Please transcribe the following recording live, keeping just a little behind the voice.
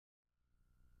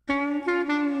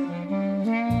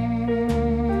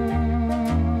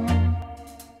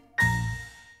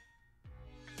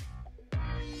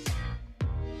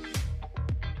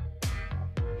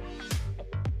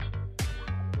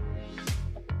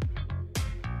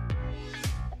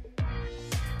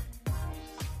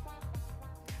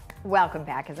Welcome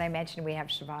back. As I mentioned, we have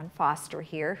Siobhan Foster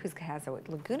here, who has a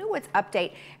Laguna Woods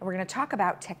update, and we're going to talk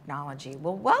about technology.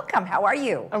 Well, welcome. How are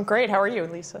you? I'm great. How are you,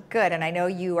 Lisa? Good, and I know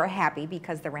you are happy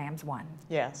because the Rams won.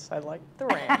 Yes, I like the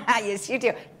Rams. Yes, you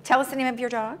do. Tell us the name of your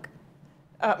dog.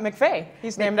 McVay.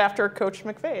 He's named after Coach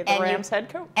McVay, the Rams head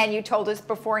coach. And you told us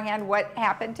beforehand what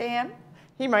happened to him?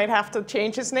 He might have to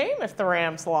change his name if the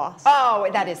Rams lost. Oh,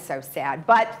 that is so sad.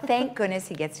 But thank goodness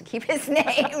he gets to keep his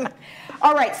name.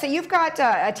 All right, so you've got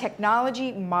a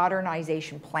technology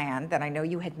modernization plan that I know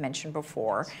you had mentioned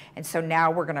before. And so now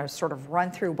we're going to sort of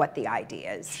run through what the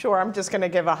idea is. Sure, I'm just going to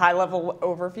give a high-level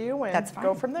overview and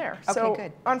go from there. Okay, so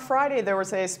good. On Friday, there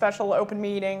was a special open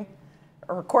meeting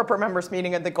or corporate members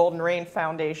meeting at the Golden Rain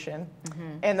Foundation.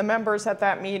 And the members at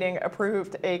that meeting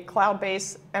approved a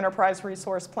cloud-based enterprise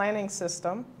resource planning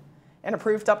system and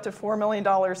approved up to $4 million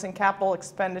in capital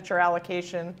expenditure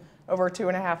allocation over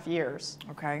 2.5 years.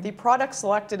 Okay. The product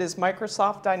selected is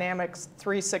Microsoft Dynamics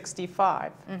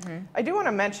 365. I do want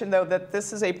to mention, though, that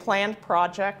this is a planned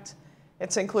project.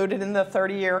 It's included in the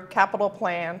 30-year capital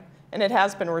plan, and it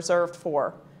has been reserved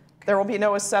for. There will be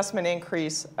no assessment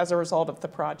increase as a result of the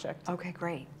project. Okay,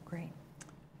 great, great.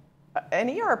 An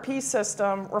ERP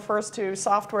system refers to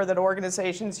software that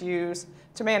organizations use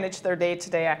to manage their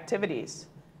day-to-day activities.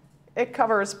 It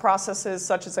covers processes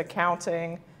such as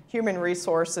accounting, human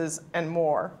resources, and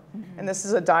more. And this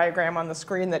is a diagram on the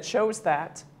screen that shows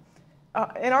that.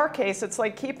 In our case, it's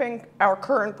like keeping our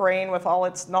current brain with all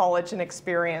its knowledge and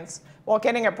experience while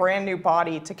getting a brand new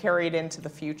body to carry it into the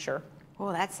future.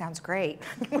 Oh, that sounds great.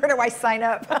 Where do I sign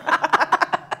up?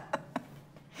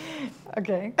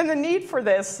 Okay. And the need for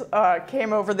this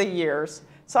came over the years.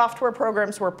 Software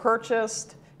programs were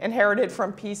purchased, inherited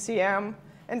from PCM,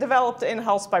 and developed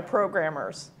in-house by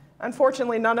programmers.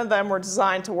 Unfortunately, none of them were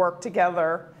designed to work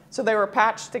together, so they were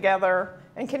patched together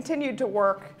and continued to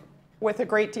work with a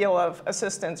great deal of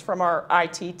assistance from our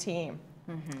IT team.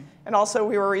 And also,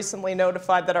 we were recently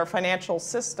notified that our financial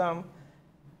system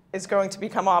is going to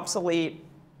become obsolete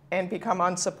and become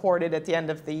unsupported at the end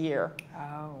of the year.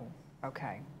 Oh,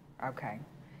 okay, okay.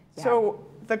 Yeah. So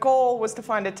the goal was to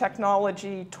find a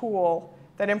technology tool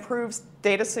that improves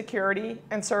data security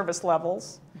and service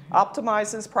levels,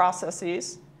 optimizes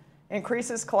processes,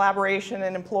 increases collaboration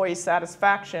and employee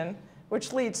satisfaction,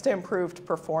 which leads to improved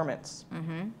performance.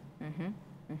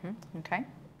 Okay.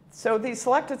 So the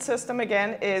selected system,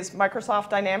 again, is Microsoft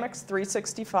Dynamics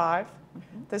 365.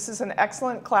 This is an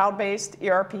excellent cloud-based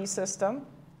ERP system.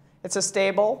 It's a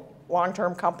stable,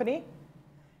 long-term company.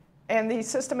 And the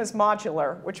system is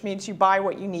modular, which means you buy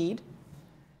what you need.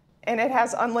 And it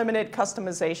has unlimited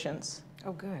customizations.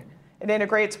 Oh, good. It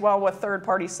integrates well with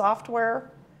third-party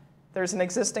software. There's an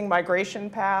existing migration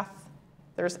path.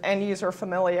 There's end-user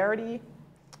familiarity.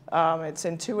 It's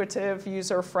intuitive,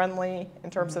 user-friendly in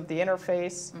terms of the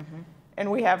interface. And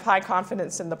we have high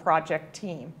confidence in the project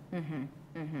team.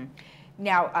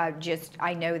 Now,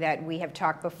 I know that we have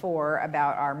talked before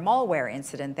about our malware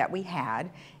incident that we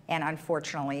had, and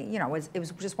unfortunately, you know, it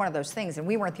was just one of those things, and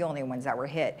we weren't the only ones that were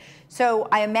hit. So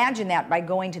I imagine that by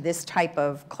going to this type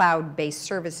of cloud-based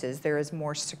services, there is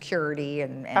more security,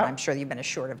 and I'm sure you've been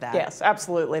assured of that. Yes,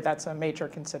 absolutely. That's a major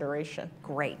consideration.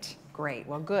 Great, great.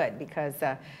 Well, good, because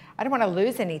I don't want to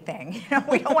lose anything. You know,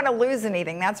 we don't want to lose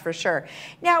anything, that's for sure.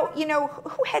 Now, you know,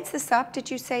 who heads this up?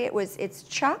 Did you say it's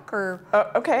Chuck or?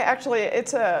 Okay, actually,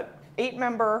 it's a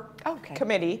 8-member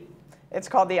committee. It's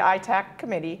called the ITAC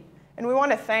committee. And we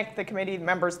want to thank the committee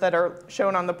members that are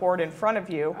shown on the board in front of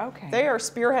you. Okay. They are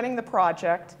spearheading the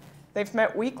project. They've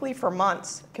met weekly for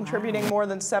months, contributing more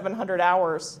than 700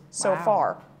 hours so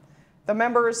far. The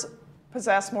members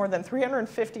possess more than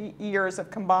 350 years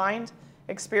of combined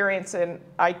experience in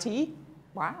IT,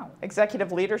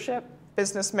 executive leadership,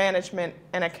 business management,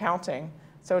 and accounting.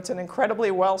 So it's an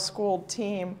incredibly well-schooled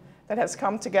team that has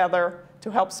come together to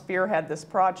help spearhead this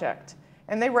project.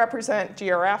 And they represent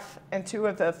GRF and 2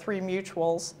 of the 3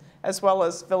 mutuals, as well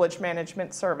as Village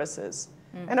Management Services.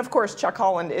 And of course, Chuck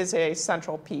Holland is a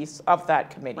central piece of that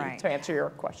committee, to answer your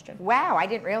question. Wow, I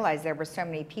didn't realize there were so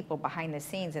many people behind the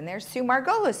scenes. And there's Sue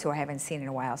Margolis, who I haven't seen in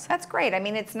a while. So that's great. I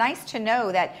mean, it's nice to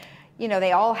know that, you know,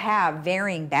 they all have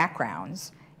varying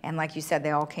backgrounds. And like you said,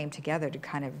 they all came together to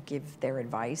kind of give their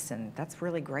advice, and that's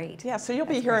really great. Yeah, so you'll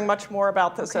be hearing much more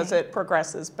about this as it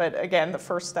progresses. But again, the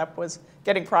first step was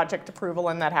getting project approval,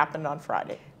 and that happened on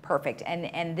Friday. Perfect.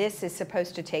 And this is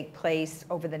supposed to take place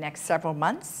over the next several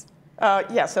months?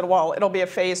 Yes, it'll be a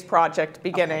phased project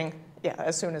beginning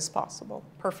as soon as possible.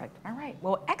 Perfect. All right.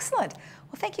 Well, excellent.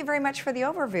 Well, thank you very much for the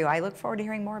overview. I look forward to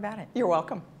hearing more about it. You're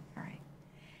welcome. All right.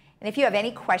 And if you have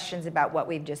any questions about what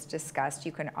we've just discussed,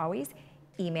 you can always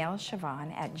email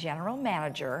Siobhan at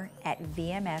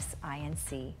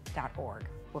generalmanager@vmsinc.org.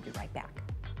 We'll be right back.